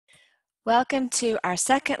Welcome to our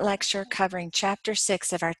second lecture covering Chapter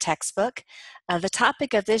 6 of our textbook. The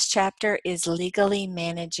topic of this chapter is legally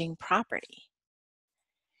managing property.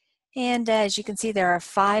 And as you can see, there are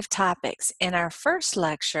 5 topics. In our first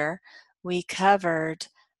lecture, we covered,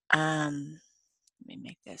 let me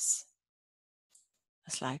make this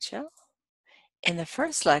a slideshow. In the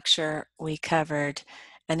first lecture, we covered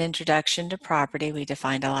an introduction to property. We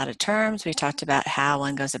defined a lot of terms. We talked about how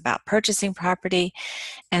one goes about purchasing property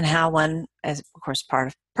and how one, as of course part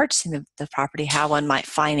of purchasing the property, how one might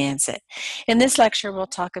finance it. In this lecture, we'll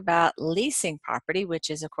talk about leasing property, which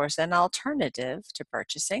is of course an alternative to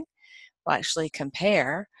purchasing. We'll actually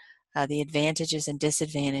compare the advantages and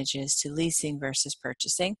disadvantages to leasing versus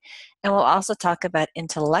purchasing. And we'll also talk about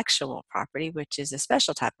intellectual property, which is a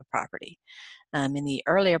special type of property. In the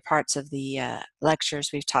earlier parts of the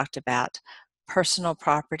lectures, we've talked about personal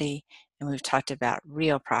property and we've talked about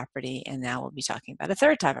real property, and now we'll be talking about a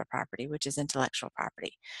third type of property, which is intellectual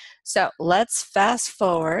property. So let's fast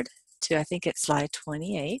forward to, I think it's slide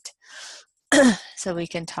 28, so we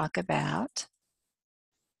can talk about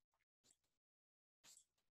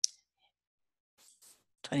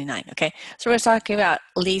 29. Okay, so we're talking about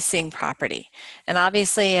leasing property. And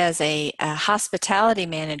obviously as a hospitality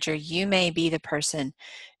manager, you may be the person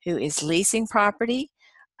who is leasing property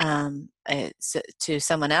to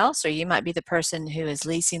someone else, or you might be the person who is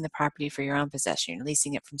leasing the property for your own possession. You're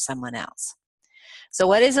leasing it from someone else. So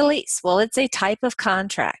what is a lease? Well, it's a type of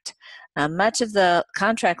contract. Much of the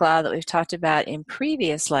contract law that we've talked about in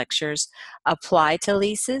previous lectures apply to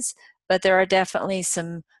leases, but there are definitely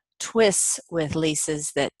some twists with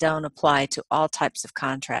leases that don't apply to all types of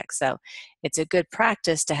contracts. So it's a good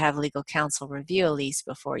practice to have legal counsel review a lease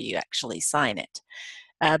before you actually sign it.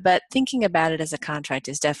 But thinking about it as a contract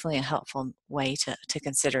is definitely a helpful way to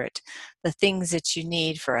consider it. The things that you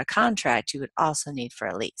need for a contract, you would also need for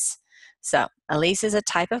a lease. So a lease is a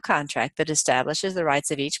type of contract that establishes the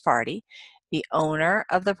rights of each party, the owner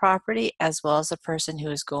of the property, as well as the person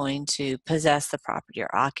who is going to possess the property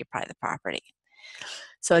or occupy the property.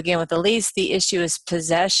 So again, with the lease, the issue is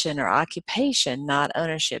possession or occupation, not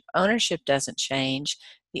ownership. Ownership doesn't change.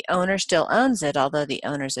 The owner still owns it, although the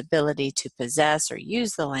owner's ability to possess or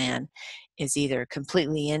use the land is either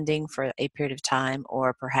completely ending for a period of time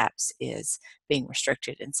or perhaps is being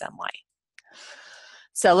restricted in some way.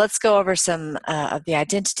 So let's go over some of the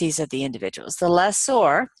identities of the individuals. The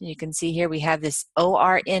lessor, you can see here we have this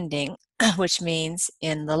OR ending, which means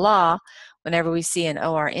in the law, whenever we see an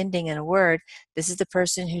OR ending in a word, this is the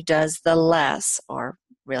person who does the less, or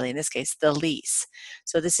really in this case, the lease.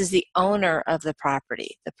 So this is the owner of the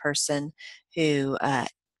property, the person who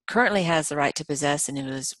currently has the right to possess and who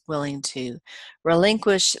is willing to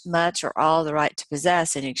relinquish much or all the right to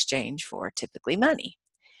possess in exchange for typically money.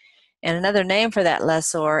 And another name for that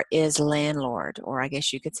lessor is landlord, or I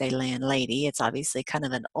guess you could say landlady. It's obviously kind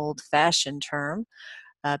of an old-fashioned term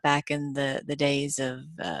back in the days of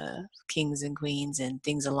kings and queens and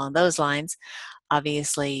things along those lines.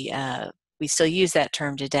 Obviously, we still use that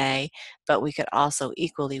term today, but we could also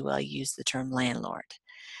equally well use the term landlord.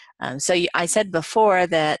 I said before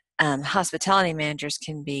that hospitality managers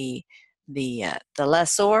can be the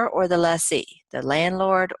lessor or the lessee, the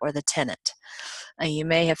landlord or the tenant. You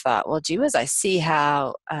may have thought, well, gee whiz, I see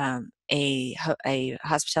how a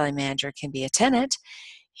hospitality manager can be a tenant.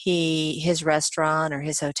 His restaurant or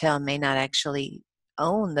his hotel may not actually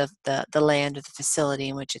own the land or the facility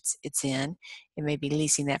in which it's in. It may be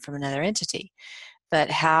leasing that from another entity.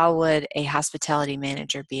 But how would a hospitality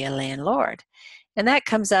manager be a landlord? And that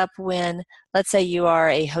comes up when, let's say you are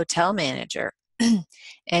a hotel manager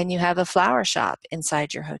and you have a flower shop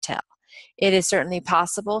inside your hotel. It is certainly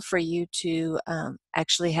possible for you to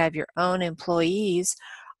actually have your own employees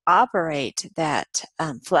operate that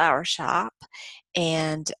flower shop,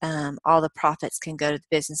 and all the profits can go to the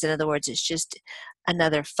business. In other words, it's just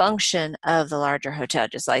another function of the larger hotel,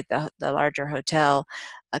 just like the larger hotel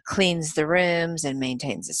cleans the rooms and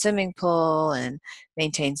maintains the swimming pool and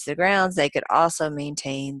maintains the grounds. They could also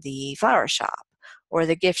maintain the flower shop or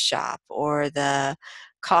the gift shop or the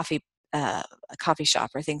coffee shop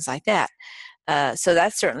or things like that. So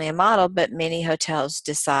that's certainly a model, but many hotels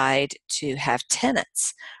decide to have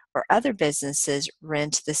tenants or other businesses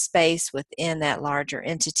rent the space within that larger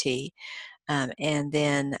entity, and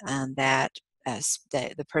then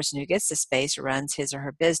the person who gets the space runs his or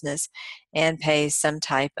her business and pays some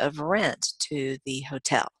type of rent to the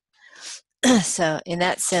hotel. So in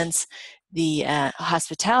that sense, the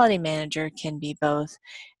hospitality manager can be both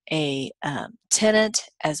a tenant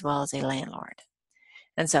as well as a landlord.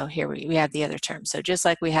 And so here we have the other term. So just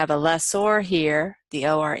like we have a lessor here, the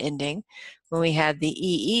OR ending, When we have the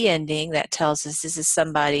EE ending, that tells us this is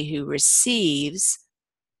somebody who receives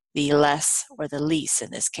the less or the lease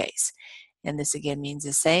in this case. And this again means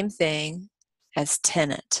the same thing as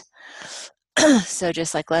tenant. So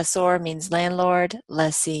just like lessor means landlord,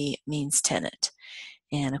 lessee means tenant.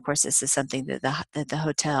 And of course, this is something that the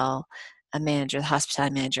hotel manager, the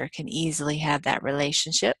hospitality manager, can easily have that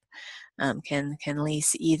relationship. Can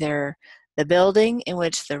lease either the building in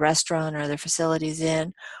which the restaurant or other facilities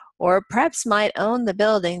in, or perhaps might own the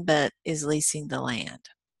building but is leasing the land.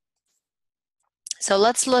 So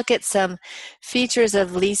let's look at some features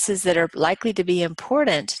of leases that are likely to be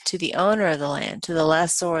important to the owner of the land, to the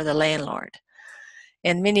lessor or the landlord.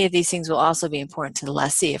 And many of these things will also be important to the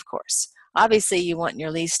lessee, of course. Obviously, you want in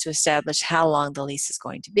your lease to establish how long the lease is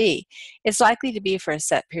going to be. It's likely to be for a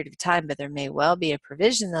set period of time, but there may well be a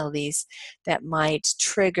provision in the lease that might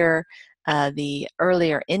trigger the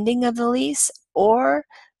earlier ending of the lease, or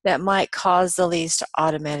that might cause the lease to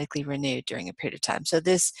automatically renew during a period of time. So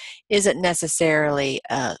this isn't necessarily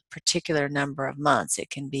a particular number of months. It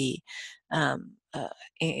can be a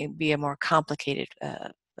more complicated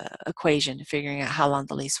equation to figuring out how long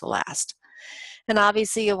the lease will last. And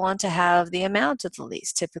obviously you'll want to have the amount of the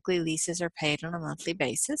lease. Typically leases are paid on a monthly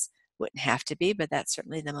basis. Wouldn't have to be, but that's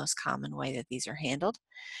certainly the most common way that these are handled.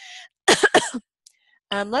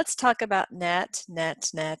 Let's talk about net,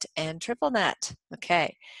 and triple net.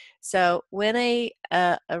 Okay, so when a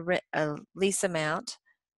lease amount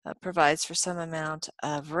provides for some amount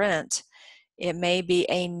of rent, it may be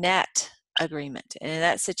a net agreement. And in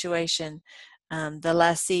that situation, the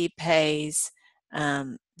lessee pays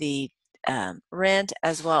the rent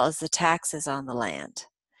as well as the taxes on the land.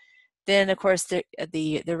 Then, of course,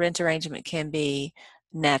 the rent arrangement can be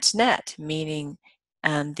net, meaning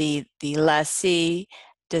the lessee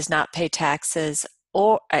does not pay taxes,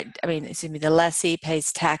 or the lessee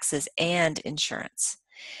pays taxes and insurance.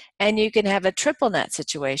 And you can have a triple net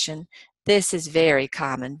situation. This is very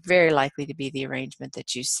common, very likely to be the arrangement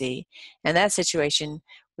that you see. In that situation,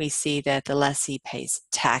 we see that the lessee pays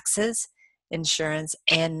taxes, insurance,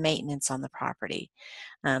 and maintenance on the property.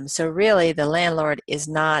 So really, the landlord is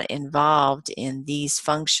not involved in these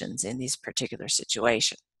functions in these particular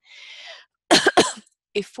situations.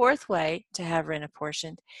 A fourth way to have rent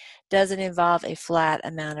apportioned doesn't involve a flat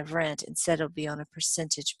amount of rent. Instead, it'll be on a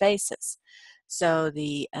percentage basis. So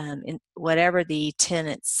whatever the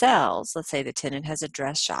tenant sells, let's say the tenant has a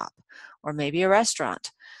dress shop or maybe a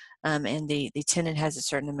restaurant, and the tenant has a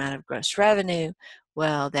certain amount of gross revenue,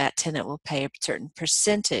 well, that tenant will pay a certain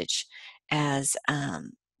percentage as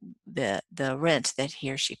the rent that he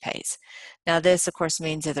or she pays. Now this of course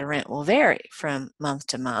means that the rent will vary from month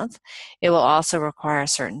to month. It will also require a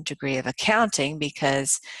certain degree of accounting,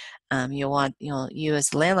 because you as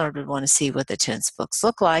the landlord would want to see what the tenant's books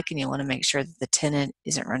look like, and you want to make sure that the tenant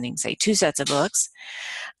isn't running, say, 2 sets of books.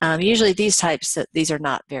 Usually these are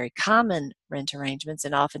not very common rent arrangements,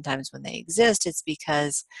 and oftentimes when they exist, it's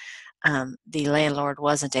because the landlord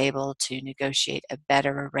wasn't able to negotiate a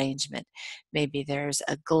better arrangement. Maybe there's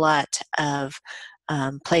a glut of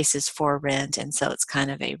places for rent, and so it's kind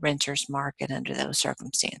of a renter's market under those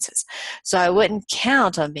circumstances. So I wouldn't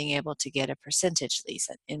count on being able to get a percentage lease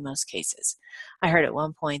in most cases. I heard at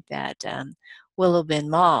one point that Willow Bend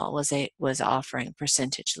Mall was offering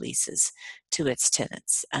percentage leases to its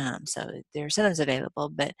tenants. So they're sometimes available,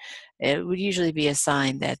 but it would usually be a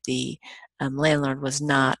sign that the landlord was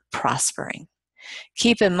not prospering.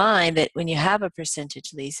 Keep in mind that when you have a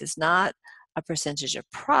percentage lease, it's not a percentage of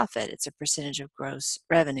profit, it's a percentage of gross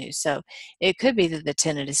revenue. So it could be that the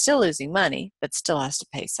tenant is still losing money, but still has to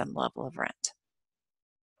pay some level of rent.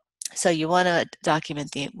 So you want to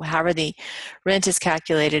document however the rent is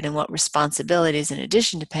calculated and what responsibilities, in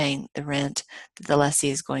addition to paying the rent, that the lessee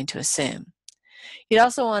is going to assume. You'd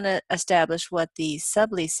also want to establish what the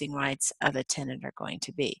subleasing rights of a tenant are going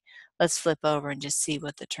to be. Let's flip over and just see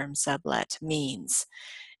what the term sublet means.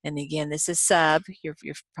 And again, this is sub.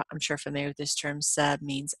 I'm sure familiar with this term. Sub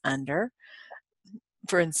means under.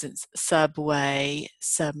 For instance, subway,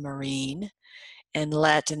 submarine. And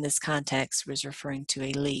let in this context was referring to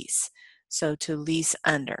a lease. So to lease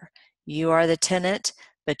under. You are the tenant,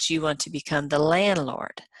 but you want to become the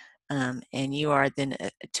landlord. And you are then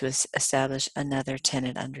to establish another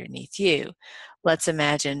tenant underneath you. Let's look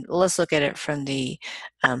at it from the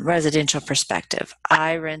residential perspective.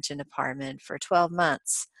 I rent an apartment for 12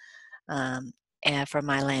 months and from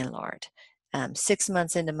my landlord. 6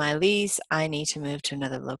 months into my lease, I need to move to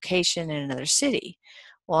another location in another city.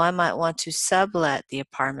 Well, I might want to sublet the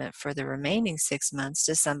apartment for the remaining 6 months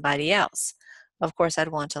to somebody else. Of course, I'd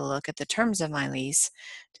want to look at the terms of my lease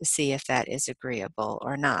to see if that is agreeable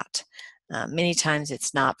or not. Many times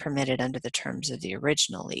it's not permitted under the terms of the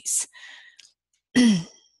original lease.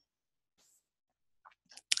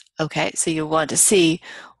 Okay, so you want to see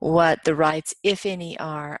what the rights, if any,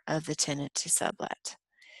 are of the tenant to sublet.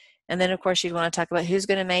 And then, of course, you want to talk about who's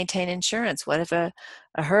going to maintain insurance. What if a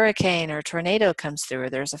hurricane or a tornado comes through or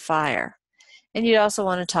there's a fire? And you'd also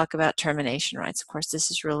want to talk about termination rights. Of course,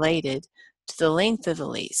 this is related to the length of the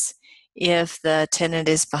lease. If the tenant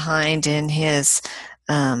is behind in his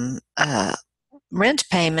rent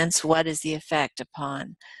payments, what is the effect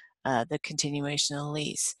upon the continuation of the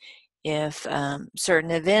lease? If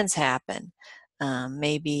certain events happen,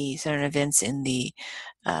 maybe certain events in the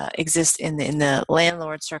exist in the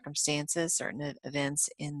landlord circumstances, certain events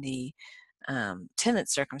in the tenant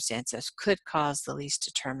circumstances could cause the lease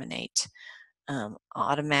to terminate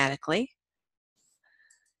automatically.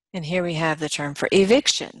 And here we have the term for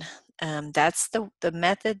eviction. That's the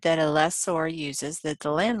method that a lessor uses, that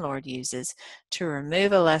the landlord uses, to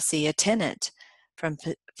remove a lessee, a tenant, from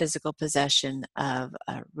physical possession of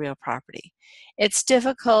a real property. It's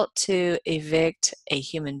difficult to evict a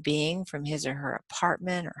human being from his or her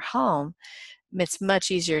apartment or home. It's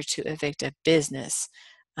much easier to evict a business.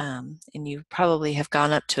 And you probably have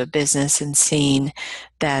gone up to a business and seen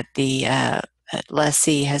that the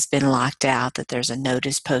lessee has been locked out, that there's a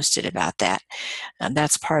notice posted about that.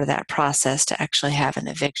 That's part of that process to actually have an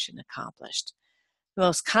eviction accomplished. The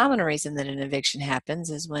most common reason that an eviction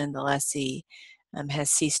happens is when the lessee has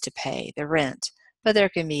ceased to pay the rent. But there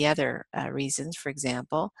can be other reasons. For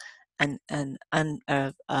example, a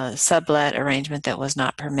sublet arrangement that was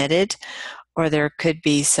not permitted, or there could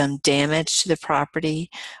be some damage to the property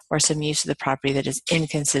or some use of the property that is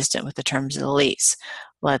inconsistent with the terms of the lease.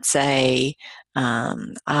 Let's say I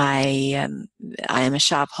am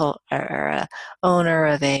a or a owner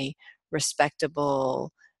of a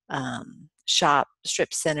respectable shop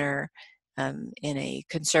strip center in a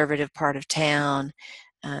conservative part of town,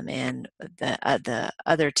 and the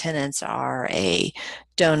other tenants are a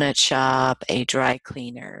donut shop, a dry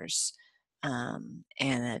cleaners, and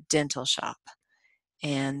a dental shop.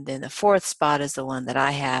 And then the fourth spot is the one that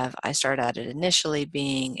I have. I started out at initially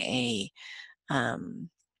being a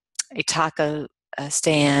taco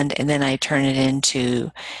stand, and then I turn it into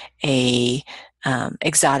a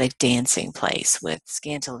exotic dancing place with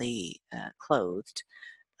scantily clothed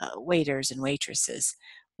waiters and waitresses.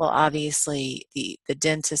 Well, obviously, the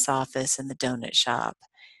dentist's office and the donut shop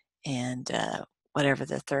and whatever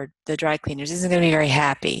the dry cleaners isn't going to be very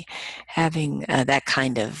happy having that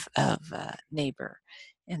kind of neighbor.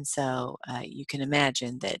 And so you can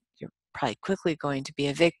imagine that you're probably quickly going to be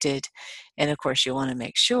evicted. And of course, you want to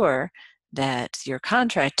make sure that you're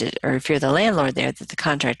contracted, or if you're the landlord there, that the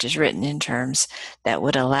contract is written in terms that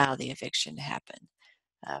would allow the eviction to happen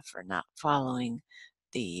for not following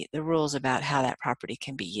the rules about how that property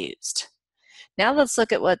can be used. Now let's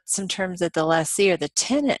look at what some terms that the lessee or the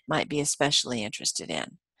tenant might be especially interested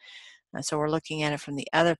in. So we're looking at it from the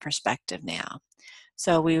other perspective now.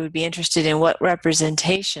 So we would be interested in what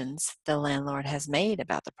representations the landlord has made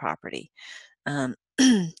about the property. What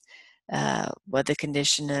the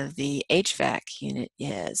condition of the HVAC unit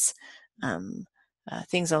is,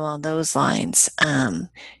 things along those lines.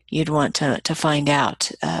 You'd want to find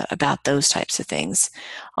out about those types of things.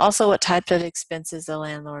 Also, what type of expenses the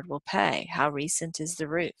landlord will pay. How recent is the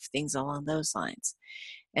roof? Things along those lines.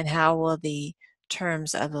 And how will the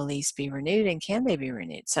terms of the lease be renewed, and can they be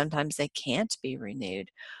renewed? Sometimes they can't be renewed,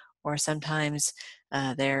 or sometimes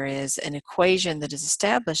there is an equation that is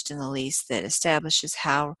established in the lease that establishes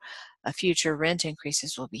how future rent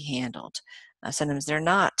increases will be handled. Sometimes they're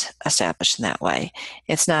not established in that way.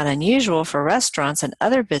 It's not unusual for restaurants and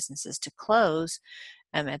other businesses to close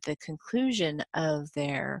at the conclusion of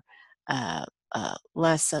their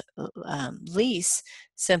lease,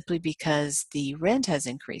 simply because the rent has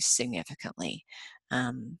increased significantly.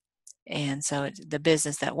 And so the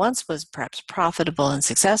business that once was perhaps profitable and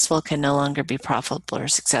successful can no longer be profitable or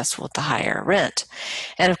successful with the higher rent.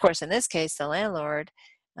 And of course, in this case, the landlord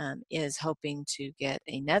is hoping to get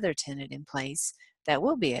another tenant in place that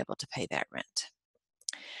will be able to pay that rent.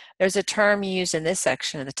 There's a term used in this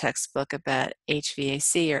section of the textbook about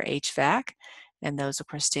HVAC or HVAC, and those of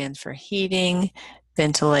course stand for heating,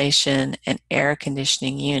 ventilation, and air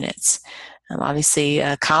conditioning units. Obviously,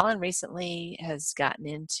 Colin recently has gotten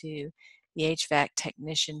into the HVAC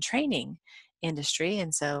technician training industry,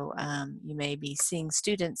 and so you may be seeing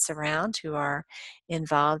students around who are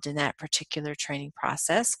involved in that particular training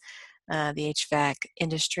process. The HVAC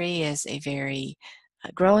industry is a very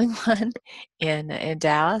growing one in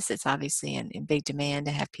Dallas. It's obviously in big demand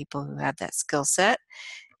to have people who have that skill set.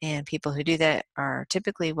 and people who do that are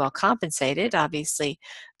typically well compensated. Obviously,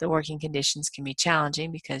 the working conditions can be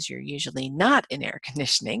challenging because you're usually not in air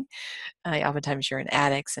conditioning. Oftentimes you're in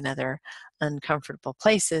attics and other uncomfortable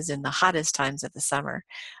places in the hottest times of the summer.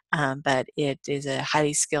 But it is a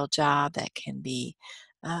highly skilled job that can be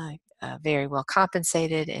very well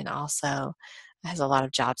compensated and also has a lot of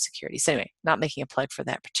job security. So anyway, not making a plug for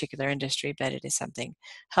that particular industry, but it is something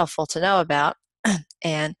helpful to know about.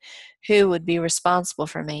 And who would be responsible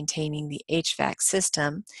for maintaining the HVAC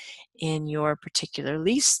system in your particular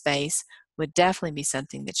lease space would definitely be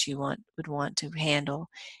something that you would want to handle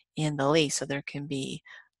in the lease, so there can be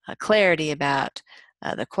clarity about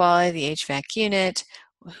the quality of the HVAC unit,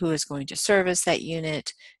 who is going to service that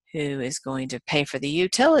unit, who is going to pay for the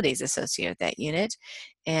utilities associated with that unit,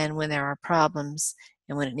 and when there are problems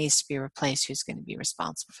and when it needs to be replaced, who's going to be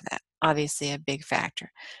responsible for that. Obviously a big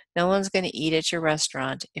factor. No one's going to eat at your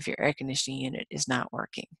restaurant if your air conditioning unit is not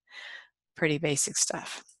working. Pretty basic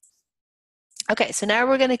stuff. Okay, so now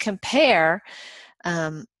we're going to compare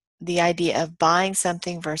the idea of buying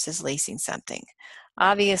something versus leasing something.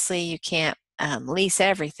 Obviously, you can't lease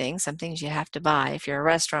everything. Some things you have to buy. If you're a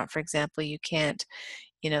restaurant, for example, you can't,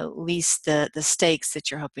 lease the steaks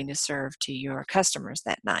that you're hoping to serve to your customers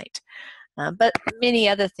that night. But many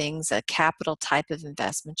other things, a capital type of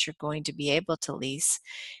investments, you're going to be able to lease.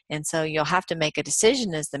 And so you'll have to make a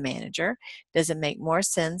decision as the manager. Does it make more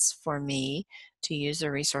sense for me to use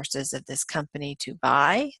the resources of this company to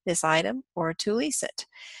buy this item or to lease it?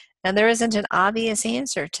 And there isn't an obvious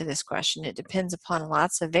answer to this question. It depends upon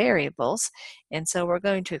lots of variables. And so we're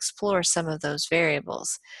going to explore some of those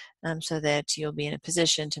variables so that you'll be in a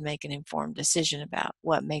position to make an informed decision about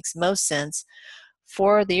what makes most sense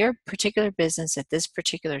for your particular business at this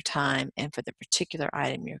particular time and for the particular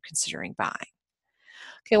item you're considering buying.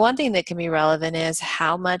 Okay, one thing that can be relevant is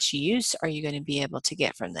how much use are you going to be able to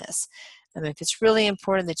get from this? If it's really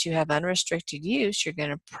important that you have unrestricted use, you're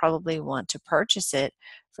going to probably want to purchase it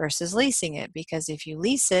versus leasing it, because if you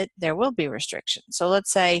lease it, there will be restrictions. So let's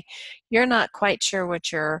say you're not quite sure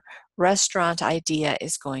what your restaurant idea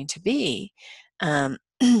is going to be.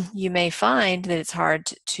 You may find that it's hard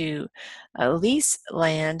to lease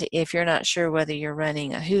land if you're not sure whether you're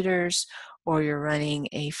running a Hooters or you're running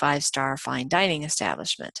a 5-star fine dining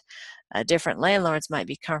establishment. Different landlords might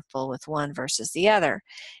be comfortable with one versus the other.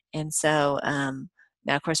 And so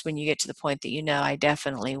now, of course, when you get to the point that I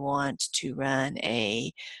definitely want to run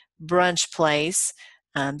a brunch place,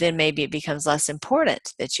 then maybe it becomes less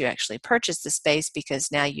important that you actually purchase the space,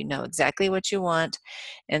 because now you know exactly what you want.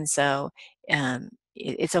 And so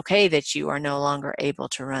it's okay that you are no longer able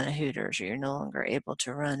to run a Hooters, or you're no longer able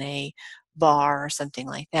to run a bar or something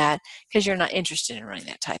like that, because you're not interested in running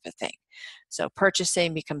that type of thing. So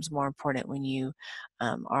purchasing becomes more important when you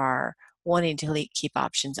are wanting to keep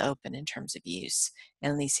options open in terms of use,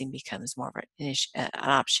 and leasing becomes more of an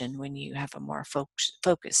option when you have a more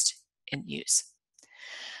focused in use.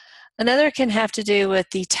 Another can have to do with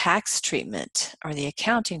the tax treatment or the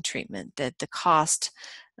accounting treatment that the cost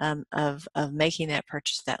of making that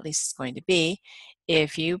purchase, that lease, is going to be.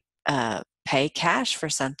 If you pay cash for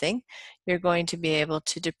something, you're going to be able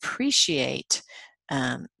to depreciate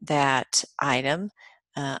that item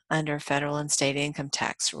under federal and state income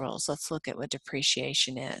tax rules. Let's look at what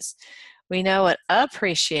depreciation is. We know what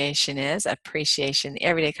appreciation is. Appreciation,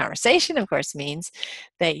 everyday conversation, of course, means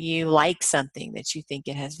that you like something, that you think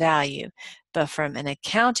it has value. But from an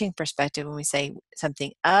accounting perspective, when we say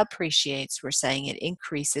something appreciates, we're saying it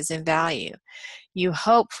increases in value. You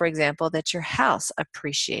hope, for example, that your house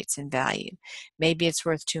appreciates in value. Maybe it's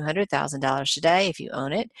worth $200,000 today if you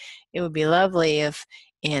own it. It would be lovely if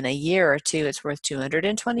in a year or two it's worth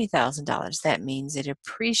 $220,000. That means it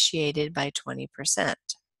appreciated by 20%.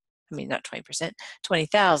 Not 20%,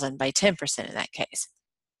 20,000 by 10% in that case.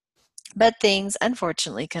 But things,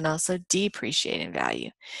 unfortunately, can also depreciate in value.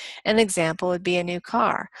 An example would be a new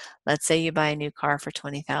car. Let's say you buy a new car for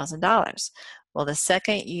 $20,000. Well, the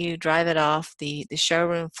second you drive it off the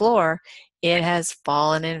showroom floor, it has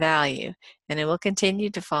fallen in value, and it will continue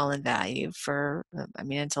to fall in value for,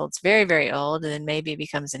 until it's very, very old, and then maybe it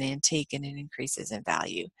becomes an antique and it increases in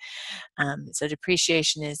value. So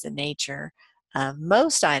depreciation is the nature of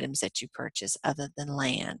most items that you purchase other than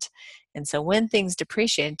land. And so when things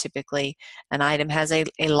depreciate, typically an item has a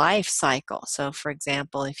life cycle. So for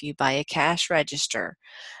example, if you buy a cash register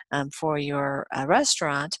for your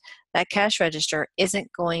restaurant, that cash register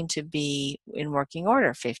isn't going to be in working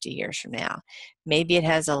order 50 years from now. Maybe it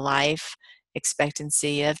has a life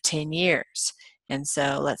expectancy of 10 years. And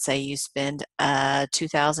so let's say you spend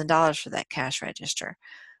 $2,000 for that cash register.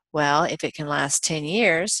 Well, if it can last 10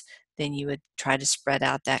 years, then you would try to spread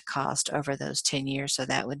out that cost over those 10 years. So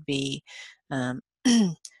that would be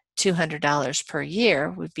 $200 per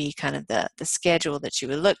year would be kind of the schedule that you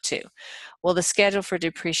would look to. Well, the schedule for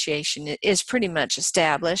depreciation is pretty much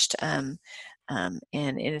established, and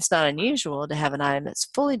it's not unusual to have an item that's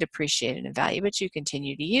fully depreciated in value, but you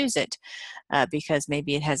continue to use it because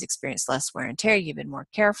maybe it has experienced less wear and tear, you've been more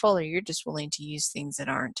careful, or you're just willing to use things that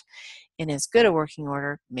aren't in as good a working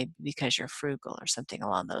order, maybe because you're frugal or something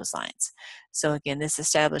along those lines. So again, this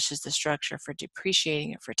establishes the structure for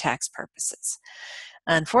depreciating it for tax purposes.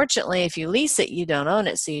 Unfortunately, if you lease it, you don't own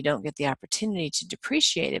it, so you don't get the opportunity to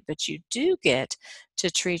depreciate it, but you do get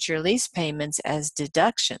to treat your lease payments as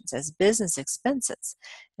deductions, as business expenses.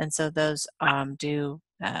 And so those do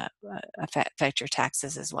affect your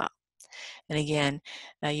taxes as well. And again,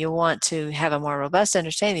 you'll want to have a more robust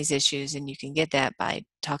understanding of these issues, and you can get that by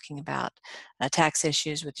talking about tax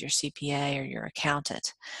issues with your CPA or your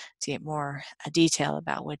accountant to get more detail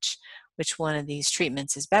about which one of these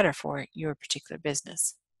treatments is better for your particular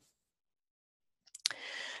business.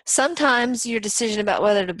 Sometimes your decision about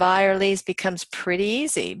whether to buy or lease becomes pretty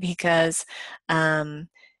easy because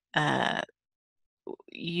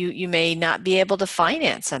you may not be able to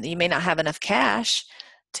finance something. You may not have enough cash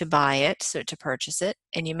to buy it, so to purchase it,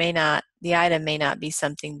 and the item may not be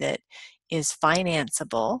something that is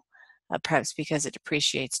financeable, perhaps because it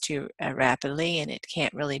depreciates too rapidly and it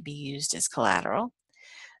can't really be used as collateral.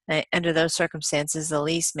 Under those circumstances, the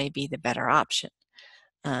lease may be the better option.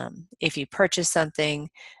 If you purchase something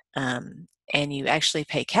and you actually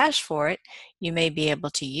pay cash for it, you may be able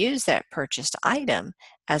to use that purchased item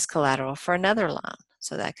as collateral for another loan.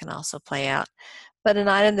 So that can also play out. But an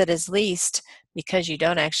item that is leased, because you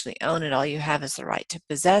don't actually own it, all you have is the right to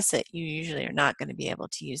possess it, you usually are not going to be able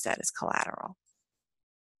to use that as collateral.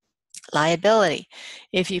 Liability.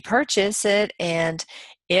 If you purchase it and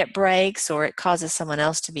it breaks or it causes someone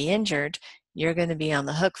else to be injured, you're going to be on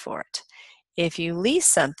the hook for it. If you lease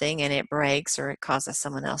something and it breaks or it causes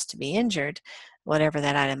someone else to be injured, whatever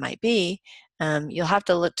that item might be, you'll have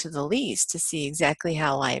to look to the lease to see exactly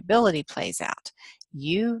how liability plays out.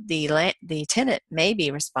 You, the tenant, may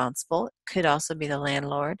be responsible. It could also be the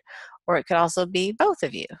landlord, or it could also be both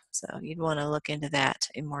of you. So you'd want to look into that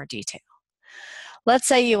in more detail. Let's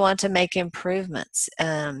say you want to make improvements.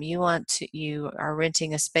 You are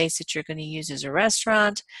renting a space that you're going to use as a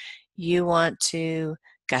restaurant. You want to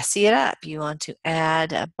gussy it up. You want to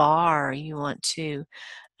add a bar. You want to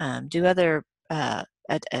do other,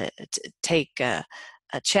 take a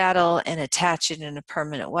chattel and attach it in a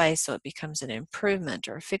permanent way so it becomes an improvement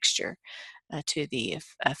or a fixture to the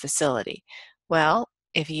facility. Well,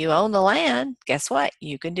 if you own the land, guess what?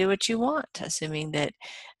 You can do what you want, assuming that,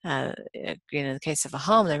 in the case of a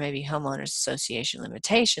home, there may be homeowners association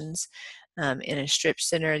limitations. In a strip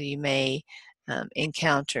center, you may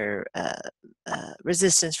encounter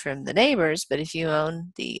resistance from the neighbors, but if you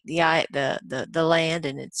own the land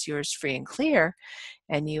and it's yours free and clear,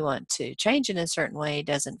 and you want to change it in a certain way, it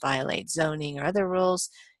doesn't violate zoning or other rules,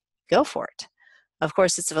 go for it. Of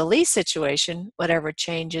course, it's a lease situation. Whatever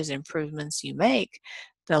changes, improvements you make,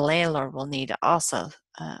 the landlord will need to also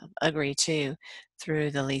agree to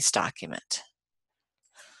through the lease document.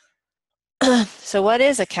 So what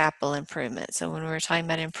is a capital improvement? So when we're talking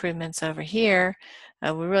about improvements over here,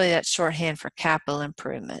 that's shorthand for capital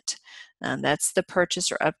improvement. That's the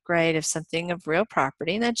purchase or upgrade of something of real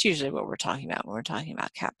property, and that's usually what we're talking about when we're talking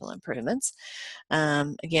about capital improvements.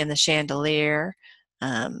 Again, the chandelier,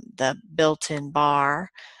 the built-in bar,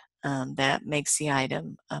 that makes the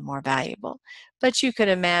item more valuable. But you could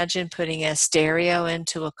imagine putting a stereo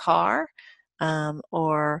into a car,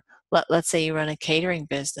 or let's say you run a catering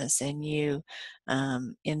business and you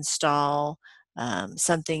install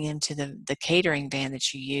something into the catering van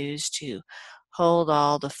that you use to hold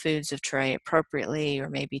all the foods of tray appropriately, or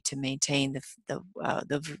maybe to maintain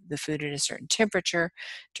the food at a certain temperature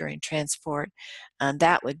during transport.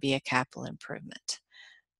 That would be a capital improvement.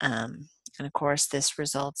 And of course, this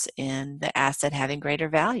results in the asset having greater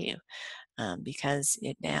value because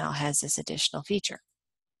it now has this additional feature.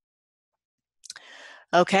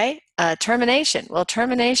 Okay, termination. Well,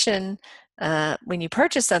 termination, when you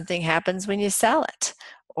purchase something, happens when you sell it,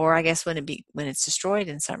 or I guess when it's destroyed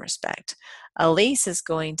in some respect. A lease is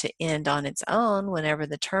going to end on its own whenever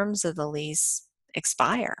the terms of the lease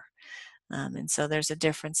expire. And so there's a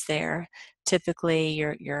difference there. Typically,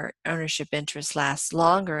 your ownership interest lasts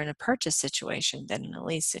longer in a purchase situation than in a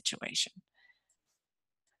lease situation.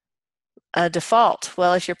 A default.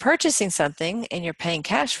 Well, if you're purchasing something and you're paying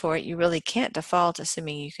cash for it, you really can't default,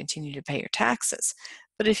 assuming you continue to pay your taxes.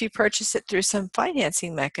 But if you purchase it through some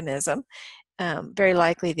financing mechanism, very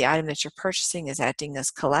likely the item that you're purchasing is acting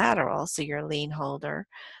as collateral, so your lien holder,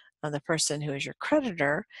 the person who is your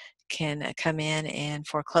creditor, can come in and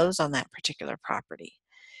foreclose on that particular property.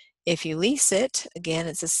 If you lease it, again,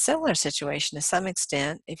 it's a similar situation to some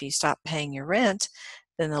extent. If you stop paying your rent,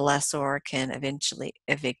 then the lessor can eventually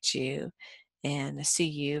evict you and sue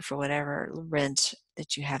you for whatever rent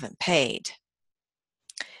that you haven't paid.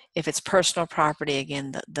 If it's personal property,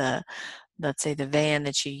 again, let's say the van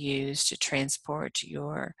that you use to transport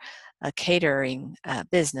your catering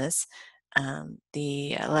business,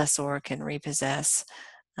 the lessor can repossess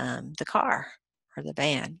the car or the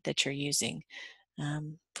van that you're using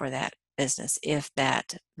for that business if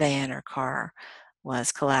that van or car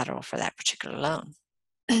was collateral for that particular loan.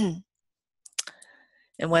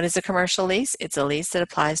 And what is a commercial lease? It's a lease that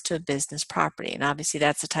applies to a business property. And obviously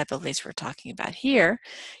that's the type of lease we're talking about here.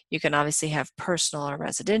 You can obviously have personal or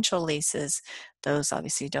residential leases. Those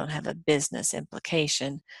obviously don't have a business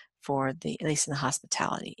implication for at least in the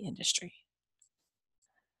hospitality industry.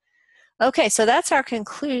 Okay, so that's our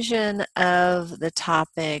conclusion of the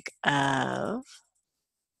topic of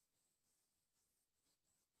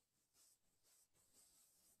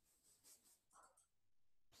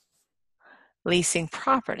leasing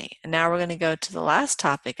property. And now we're going to go to the last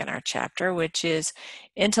topic in our chapter, which is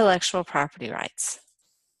intellectual property rights.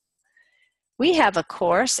 We have a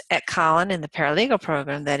course at Collin in the paralegal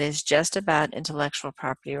program that is just about intellectual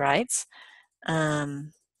property rights.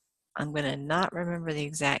 I'm going to not remember the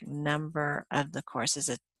exact number of the course.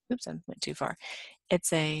 Oops, I went too far.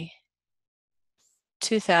 It's a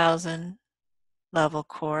 2000 level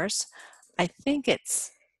course. I think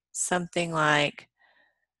it's something like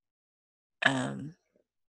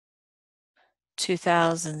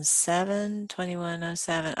 2007,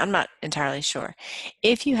 2107. I'm not entirely sure.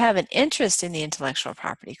 If you have an interest in the intellectual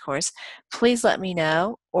property course, please let me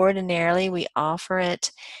know. Ordinarily, we offer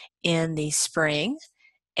it in the spring,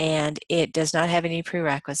 and it does not have any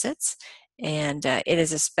prerequisites, and it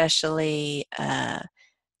is especially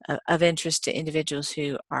of interest to individuals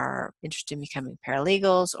who are interested in becoming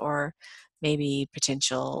paralegals or maybe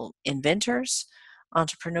potential inventors,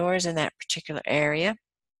 entrepreneurs in that particular area.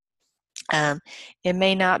 It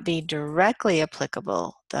may not be directly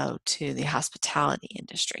applicable, though, to the hospitality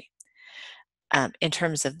industry in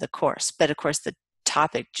terms of the course. But of course, the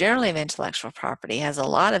topic generally of intellectual property has a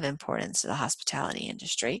lot of importance to the hospitality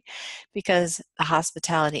industry because the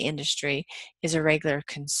hospitality industry is a regular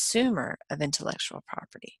consumer of intellectual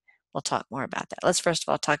property. We'll talk more about that. Let's first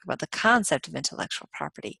of all talk about the concept of intellectual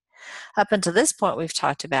property. Up until this point, we've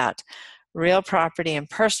talked about real property and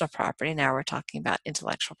personal property. Now we're talking about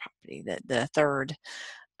intellectual property, the third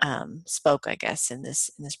spoke, I guess, in this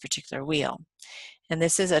particular wheel. And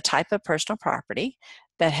this is a type of personal property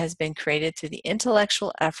that has been created through the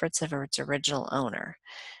intellectual efforts of its original owner.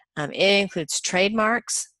 It includes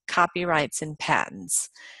trademarks, copyrights, and patents.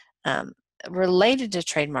 Related to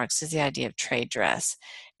trademarks is the idea of trade dress.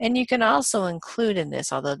 And you can also include in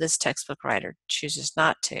this, although this textbook writer chooses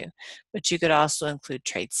not to, but you could also include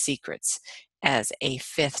trade secrets as a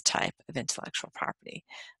fifth type of intellectual property.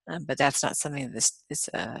 But that's not something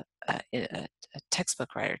that a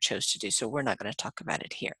textbook writer chose to do, so we're not going to talk about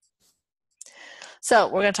it here. So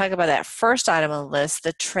we're going to talk about that first item on the list,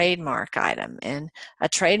 the trademark item. And a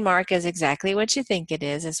trademark is exactly what you think it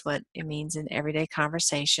is what it means in everyday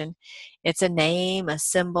conversation. It's a name, a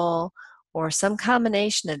symbol, or some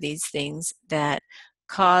combination of these things that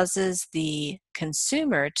causes the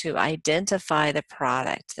consumer to identify the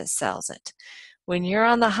product that sells it. When you're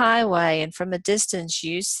on the highway and from a distance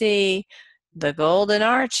you see the golden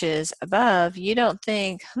arches above, you don't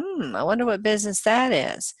think, I wonder what business that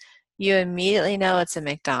is. You immediately know it's a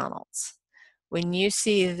McDonald's. When you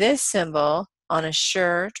see this symbol on a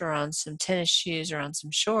shirt or on some tennis shoes or on some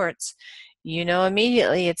shorts, you know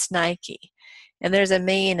immediately it's Nike. And there's a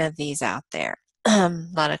million of these out there. A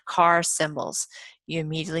lot of car symbols. You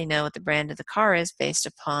immediately know what the brand of the car is based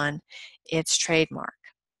upon its trademark.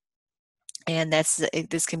 And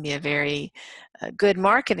this can be a very good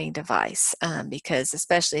marketing device because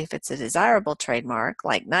especially if it's a desirable trademark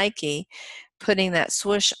like Nike, putting that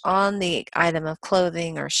swoosh on the item of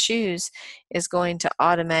clothing or shoes is going to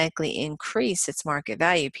automatically increase its market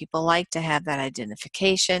value. People like to have that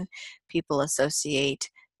identification. People associate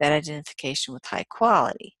that identification with high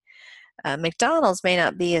quality. McDonald's may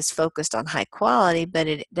not be as focused on high quality, but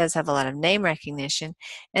it does have a lot of name recognition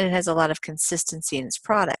and it has a lot of consistency in its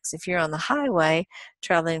products. If you're on the highway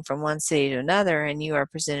traveling from one city to another and you are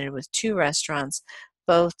presented with two restaurants,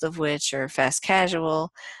 both of which are fast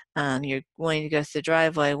casual, you're going to go through the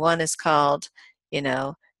driveway. One is called,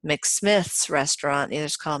 McSmith's restaurant, either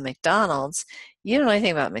it's called McDonald's, you don't know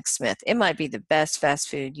anything about McSmith. It might be the best fast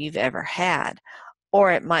food you've ever had,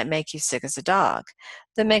 or it might make you sick as a dog.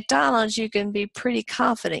 The McDonald's, you can be pretty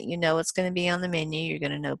confident you know what's going to be on the menu. You're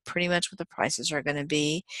going to know pretty much what the prices are going to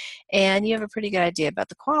be, and you have a pretty good idea about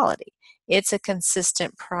the quality. It's a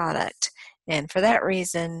consistent product. And for that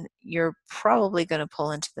reason, you're probably going to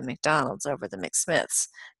pull into the McDonald's over the McSmith's.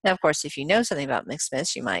 Now, of course, if you know something about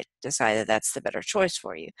McSmith's, you might decide that that's the better choice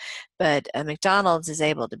for you. But McDonald's is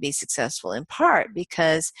able to be successful in part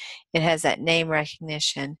because it has that name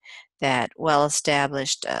recognition, that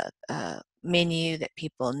well-established menu that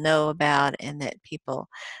people know about, and that people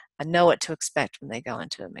know what to expect when they go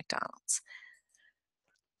into a McDonald's.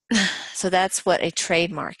 So that's what a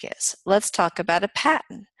trademark is. Let's talk about a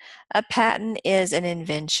patent. A patent is an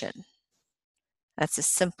invention. That's the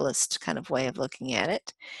simplest kind of way of looking at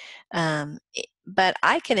it. But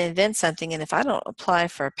I can invent something, and if I don't apply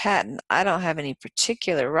for a patent, I don't have any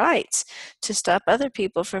particular rights to stop other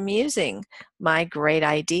people from using my great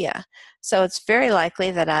idea. So it's very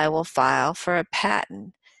likely that I will file for a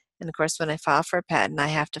patent. And of course, when I file for a patent, I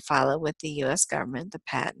have to file it with the U.S. government, the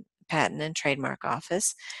Patent and Trademark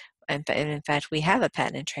Office. And in fact, we have a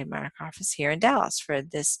Patent and Trademark Office here in Dallas for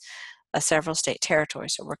this several state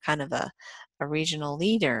territories. So we're kind of a regional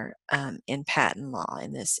leader in patent law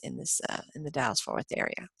in the Dallas-Fort Worth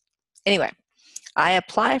area. Anyway, I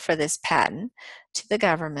apply for this patent to the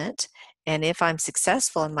government, and if I'm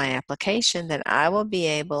successful in my application, then I will be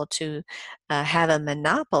able to have a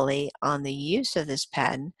monopoly on the use of this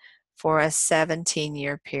patent for a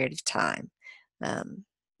 17-year period of time.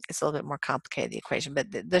 It's a little bit more complicated, the equation, but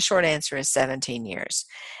the short answer is 17 years.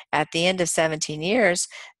 At the end of 17 years,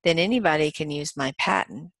 then anybody can use my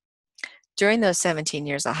patent. During those 17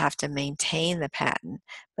 years, I'll have to maintain the patent,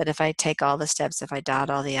 but if I take all the steps, if I dot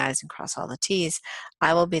all the I's and cross all the T's,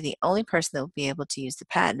 I will be the only person that will be able to use the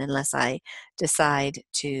patent unless I decide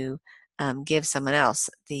to give someone else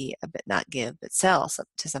but sell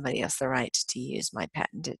to somebody else the right to use my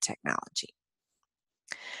patented technology.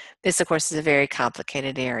 This, of course, is a very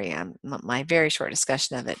complicated area. My very short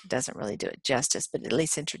discussion of it doesn't really do it justice, but at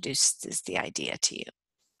least introduces the idea to you.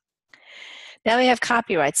 Now we have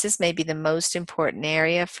copyrights. This may be the most important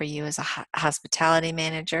area for you as a hospitality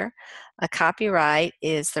manager. A copyright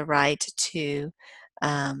is the right to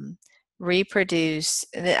reproduce,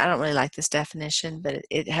 and I don't really like this definition, but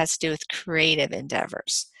it has to do with creative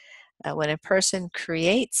endeavors. When a person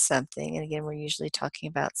creates something, and again, we're usually talking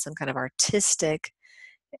about some kind of artistic,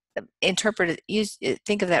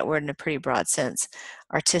 think of that word in a pretty broad sense,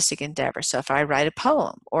 artistic endeavor. So if I write a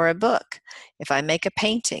poem or a book, if I make a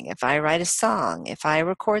painting, if I write a song, if I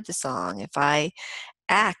record the song, if I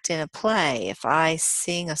act in a play, if I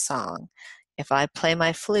sing a song, if I play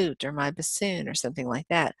my flute or my bassoon or something like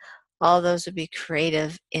that, all those would be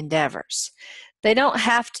creative endeavors. They don't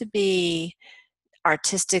have to be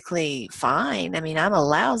artistically fine. I mean, I'm a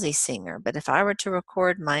lousy singer, but if I were to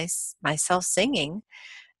record myself singing,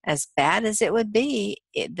 as bad as it would be,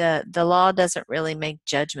 the law doesn't really make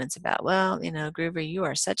judgments about, well, Groover, you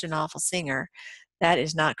are such an awful singer. That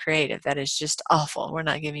is not creative. That is just awful. We're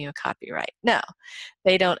not giving you a copyright. No,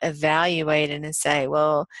 they don't evaluate it and say,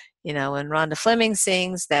 well, when Rhonda Fleming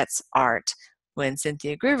sings, that's art. When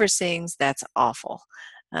Cynthia Groover sings, that's awful.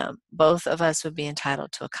 Both of us would be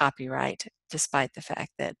entitled to a copyright, despite the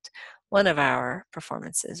fact that one of our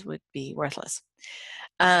performances would be worthless.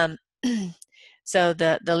 So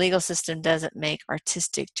the legal system doesn't make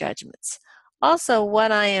artistic judgments. Also,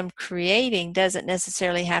 what I am creating doesn't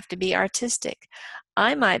necessarily have to be artistic.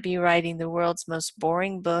 I might be writing the world's most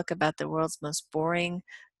boring book about the world's most boring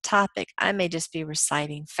topic. I may just be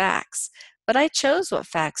reciting facts, but I chose what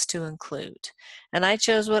facts to include, and I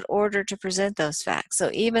chose what order to present those facts. So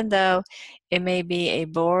even though it may be a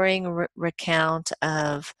boring recount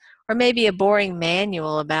of, or maybe a boring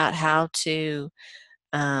manual about how to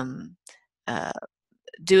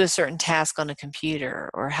do a certain task on a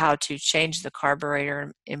computer, or how to change the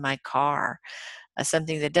carburetor in my car,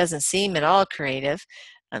 something that doesn't seem at all creative,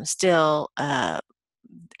 I'm still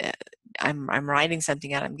I'm writing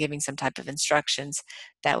something out, I'm giving some type of instructions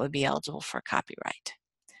that would be eligible for copyright.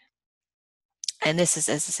 And this is,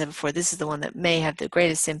 as I said before, this is the one that may have the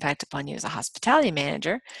greatest impact upon you as a hospitality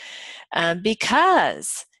manager,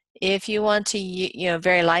 because if you want to,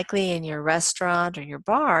 very likely in your restaurant or your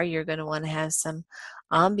bar, you're going to want to have some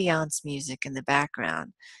ambiance music in the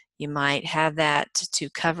background. You might have that to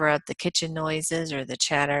cover up the kitchen noises or the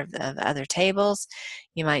chatter of other tables.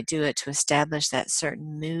 You might do it to establish that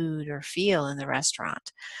certain mood or feel in the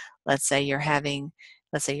restaurant. Let's say your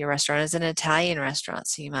restaurant is an Italian restaurant,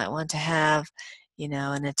 so you might want to have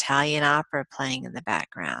an Italian opera playing in the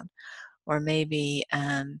background, or maybe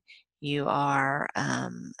you are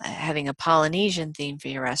having a Polynesian theme for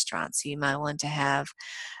your restaurant, so you might want to have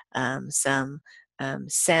some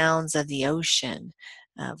sounds of the ocean,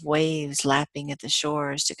 of waves lapping at the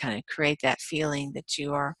shores to kind of create that feeling that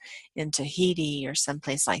you are in Tahiti or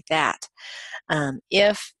someplace like that.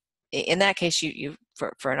 If in that case you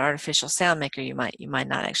for an artificial sound maker, you might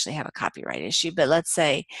not actually have a copyright issue, but let's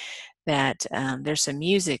say that there's some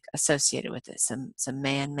music associated with it, some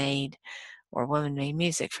man-made or woman-made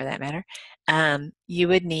music for that matter. You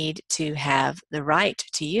would need to have the right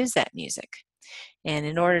to use that music. And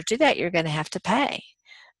in order to do that, you're going to have to pay.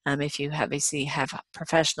 If you obviously have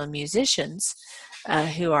professional musicians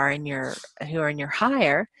who are in your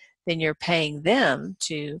hire, then you're paying them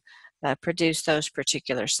to produce those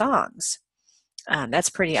particular songs. That's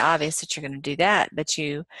pretty obvious that you're going to do that. But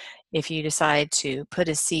if you decide to put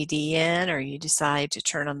a CD in, or you decide to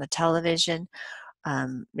turn on the television,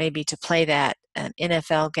 maybe to play that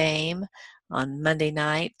NFL game on Monday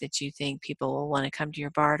night that you think people will want to come to your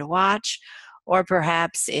bar to watch, or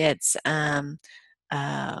perhaps it's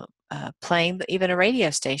playing even a radio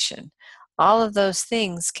station. All of those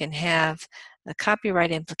things can have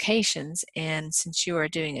copyright implications, and since you are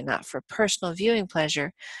doing it not for personal viewing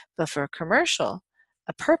pleasure, but for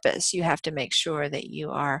a purpose, you have to make sure that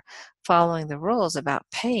you are following the rules about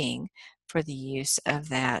paying for the use of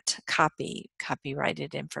that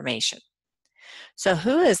copyrighted information. So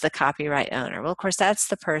who is the copyright owner? Well, of course, that's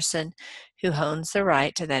the person who owns the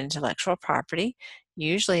right to that intellectual property.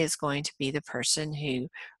 Usually it's going to be the person who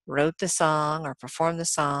wrote the song or performed the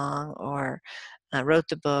song or wrote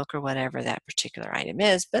the book or whatever that particular item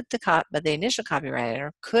is, but the initial copyright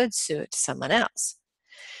owner could sue it to someone else.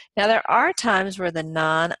 Now, there are times where the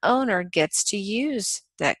non-owner gets to use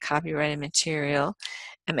that copyrighted material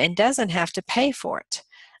and doesn't have to pay for it.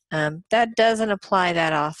 That doesn't apply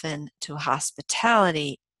that often to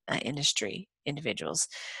hospitality industry individuals.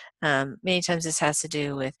 Many times this has to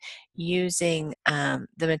do with using the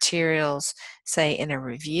materials, say, in a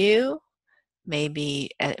review, maybe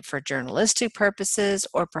for journalistic purposes,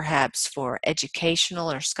 or perhaps for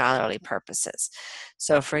educational or scholarly purposes.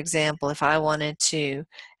 So for example, if I wanted to,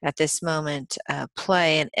 at this moment,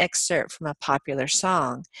 play an excerpt from a popular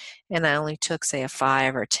song, and I only took, say, a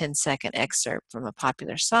 5 or 10-second excerpt from a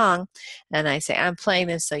popular song, and I say, I'm playing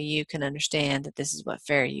this so you can understand that this is what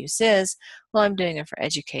fair use is, well, I'm doing it for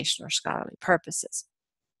educational or scholarly purposes.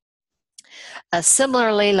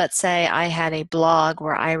 Similarly, let's say I had a blog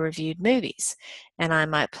where I reviewed movies, and I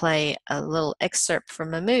might play a little excerpt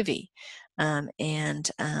from a movie,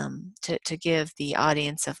 to give the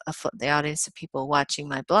audience of people watching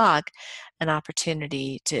my blog an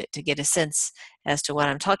opportunity to get a sense as to what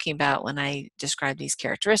I'm talking about when I describe these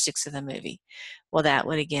characteristics of the movie. Well, that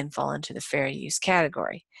would again fall into the fair use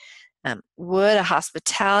category. Would a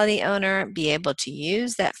hospitality owner be able to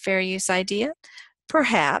use that fair use idea?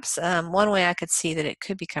 Perhaps. One way I could see that it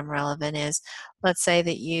could become relevant is, let's say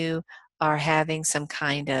that you are having some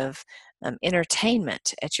kind of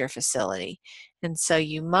entertainment at your facility, and so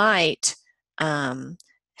you might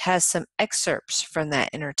have some excerpts from that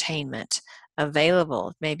entertainment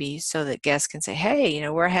available, maybe so that guests can say, hey,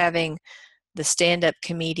 we're having the stand-up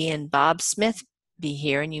comedian Bob Smith be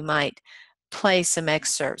here, and you might play some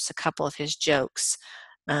excerpts, a couple of his jokes.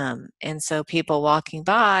 And so people walking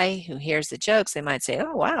by who hears the jokes, they might say,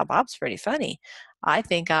 oh, wow, Bob's pretty funny. I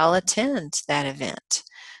think I'll attend that event.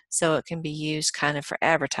 So it can be used kind of for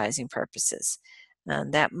advertising purposes.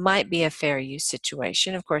 That might be a fair use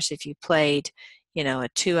situation. Of course, if you played, a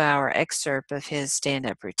 2-hour excerpt of his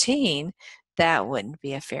stand-up routine, that wouldn't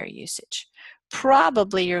be a fair usage.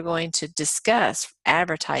 Probably you're going to discuss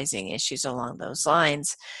advertising issues along those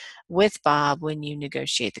lines with Bob when you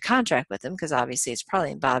negotiate the contract with him, because obviously it's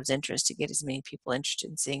probably in Bob's interest to get as many people interested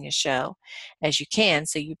in seeing a show as you can.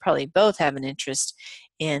 So you probably both have an interest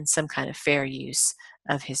in some kind of fair use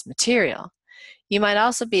of his material. You might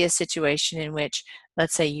also be a situation in which,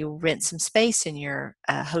 let's say, you rent some space in your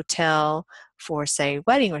hotel for, say,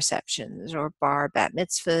 wedding receptions or bar bat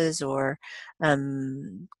mitzvahs or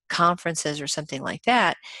conferences or something like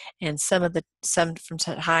that. And from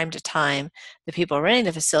time to time, the people renting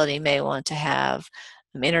the facility may want to have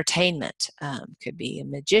entertainment. Could be a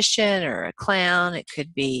magician or a clown. It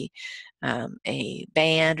could be a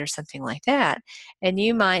band or something like that. And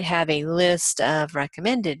you might have a list of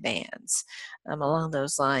recommended bands along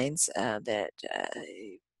those lines that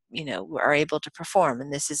are able to perform.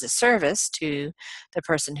 And this is a service to the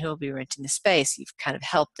person who will be renting the space. You've kind of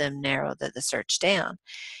helped them narrow the search down.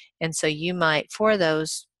 And so you might, for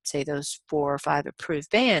those let's say those 4 or 5 approved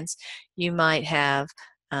bands, you might have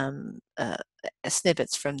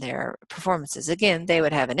snippets from their performances. Again, they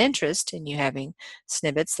would have an interest in you having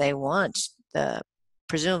snippets. They want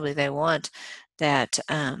presumably they want that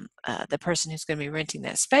the person who's going to be renting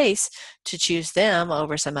that space to choose them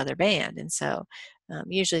over some other band. And so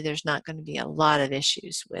usually there's not going to be a lot of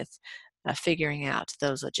issues with figuring out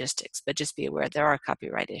those logistics, but just be aware there are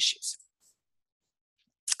copyright issues.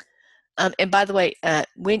 And by the way, let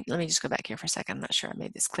me just go back here for a second. I'm not sure I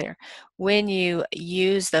made this clear. When you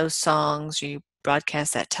use those songs, or you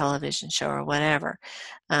broadcast that television show or whatever,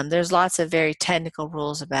 there's lots of very technical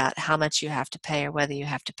rules about how much you have to pay or whether you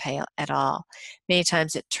have to pay at all. Many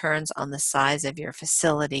times it turns on the size of your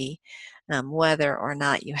facility, whether or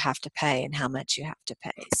not you have to pay and how much you have to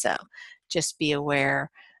pay. So just be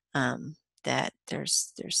aware that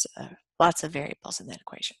there's lots of variables in that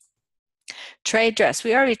equation. Trade dress.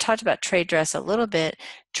 We already talked about trade dress a little bit.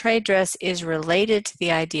 Trade dress is related to the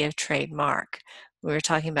idea of trademark. We were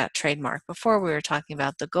talking about trademark before. We were talking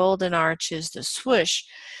about the golden arches, the swoosh.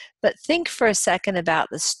 But think for a second about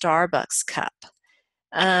the Starbucks cup.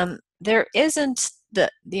 There isn't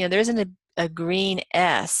a green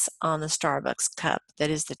S on the Starbucks cup that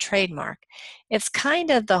is the trademark. It's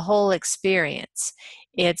kind of the whole experience.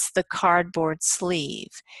 It's the cardboard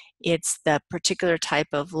sleeve. It's the particular type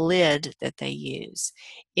of lid that they use.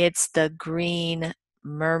 It's the green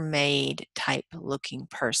mermaid type looking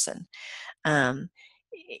person.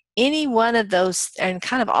 Any one of those, and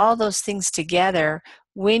kind of all those things together,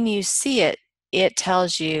 when you see it, it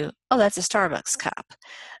tells you, oh, that's a Starbucks cup.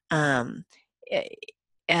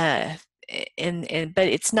 But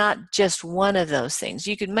it's not just one of those things.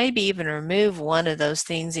 You could maybe even remove one of those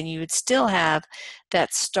things and you would still have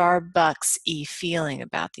that Starbucks-y feeling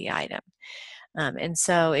about the item. And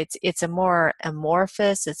so it's a more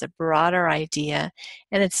amorphous, it's a broader idea,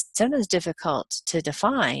 and it's sometimes difficult to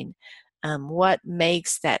define what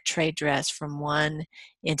makes that trade dress from one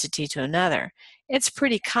entity to another. It's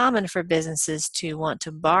pretty common for businesses to want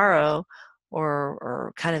to borrow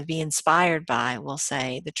or kind of be inspired by, we'll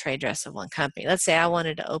say, the trade dress of one company. Let's say I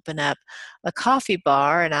wanted to open up a coffee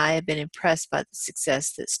bar and I have been impressed by the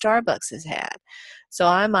success that Starbucks has had. So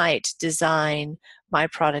I might design my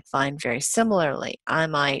product line very similarly. I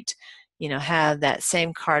might, have that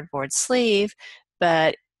same cardboard sleeve,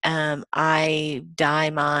 but I dye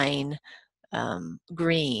mine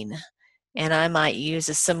green, and I might use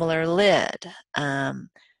a similar lid.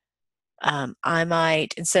 I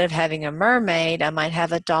might, instead of having a mermaid, I might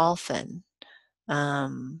have a dolphin. But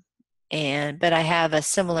I have a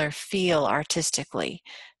similar feel artistically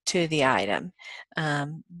to the item.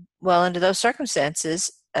 Well, under those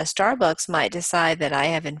circumstances, Starbucks might decide that I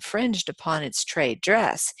have infringed upon its trade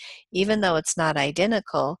dress. Even though it's not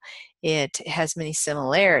identical, it has many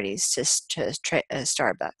similarities to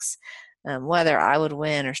Starbucks. Whether I would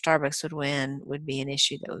win or Starbucks would win would be an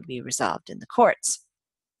issue that would be resolved in the courts.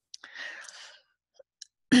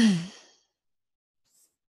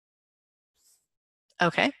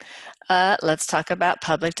 Okay, let's talk about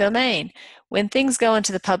public domain. When things go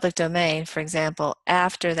into the public domain, for example,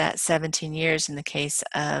 after that 17 years in the case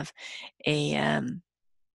of a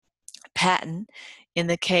patent, in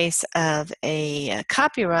the case of a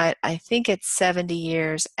copyright, I think it's 70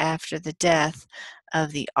 years after the death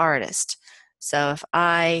of the artist. So if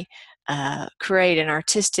I create an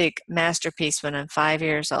artistic masterpiece when I'm 5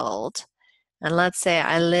 years old, and let's say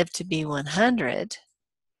I live to be 100,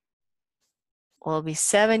 well, it'll be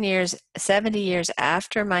 70 years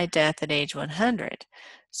after my death at age 100.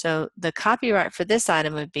 So the copyright for this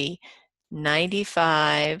item would be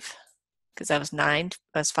 95, because I was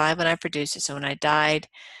 5 when I produced it. So when I died,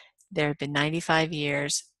 there had been 95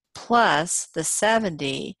 years plus the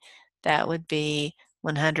 70, that would be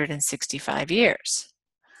 165 years.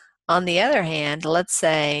 On the other hand, let's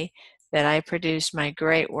say that I produced my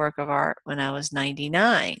great work of art when I was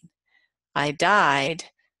 99. I died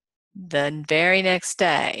the very next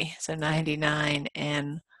day, so 99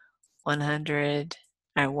 and 100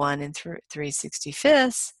 are 1 and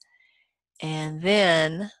 3/65, and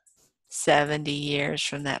then 70 years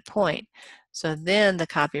from that point. So then the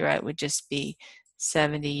copyright would just be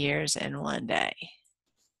 70 years and 1 day.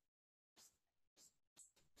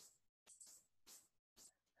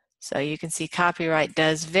 So you can see copyright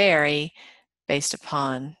does vary based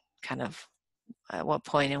upon kind of at what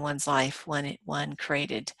point in one's life one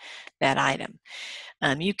created that item.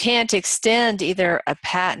 You can't extend either a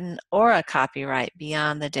patent or a copyright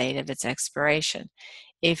beyond the date of its expiration.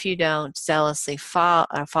 if you don't zealously follow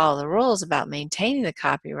the rules about maintaining the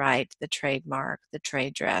copyright, the trademark, the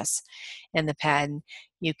trade dress, and the patent,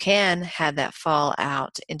 you can have that fall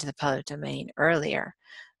out into the public domain earlier.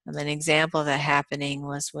 An example of that happening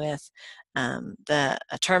was with the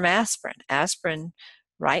term aspirin. Aspirin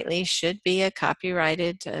rightly should be a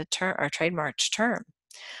copyrighted term or trademarked term.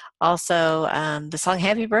 Also, the song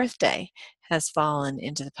Happy Birthday has fallen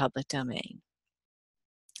into the public domain.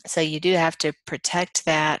 So you do have to protect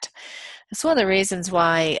that. That's one of the reasons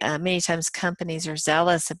why many times companies are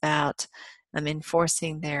zealous about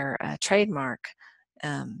enforcing their trademark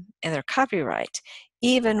and their copyright,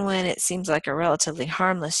 even when it seems like a relatively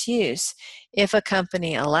harmless use. If a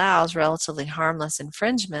company allows relatively harmless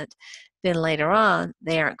infringement, then later on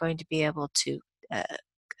they aren't going to be able to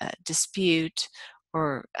dispute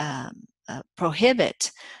or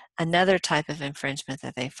prohibit another type of infringement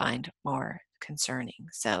that they find more concerning.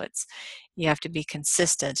 So you have to be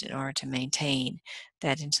consistent in order to maintain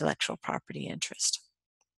that intellectual property interest.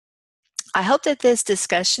 I hope that this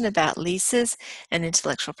discussion about leases and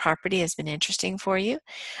intellectual property has been interesting for you.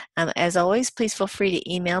 As always, please feel free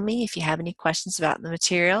to email me if you have any questions about the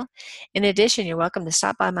material. In addition, you're welcome to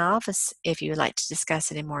stop by my office if you would like to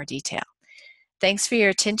discuss it in more detail. Thanks for your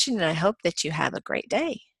attention, and I hope that you have a great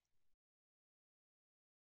day.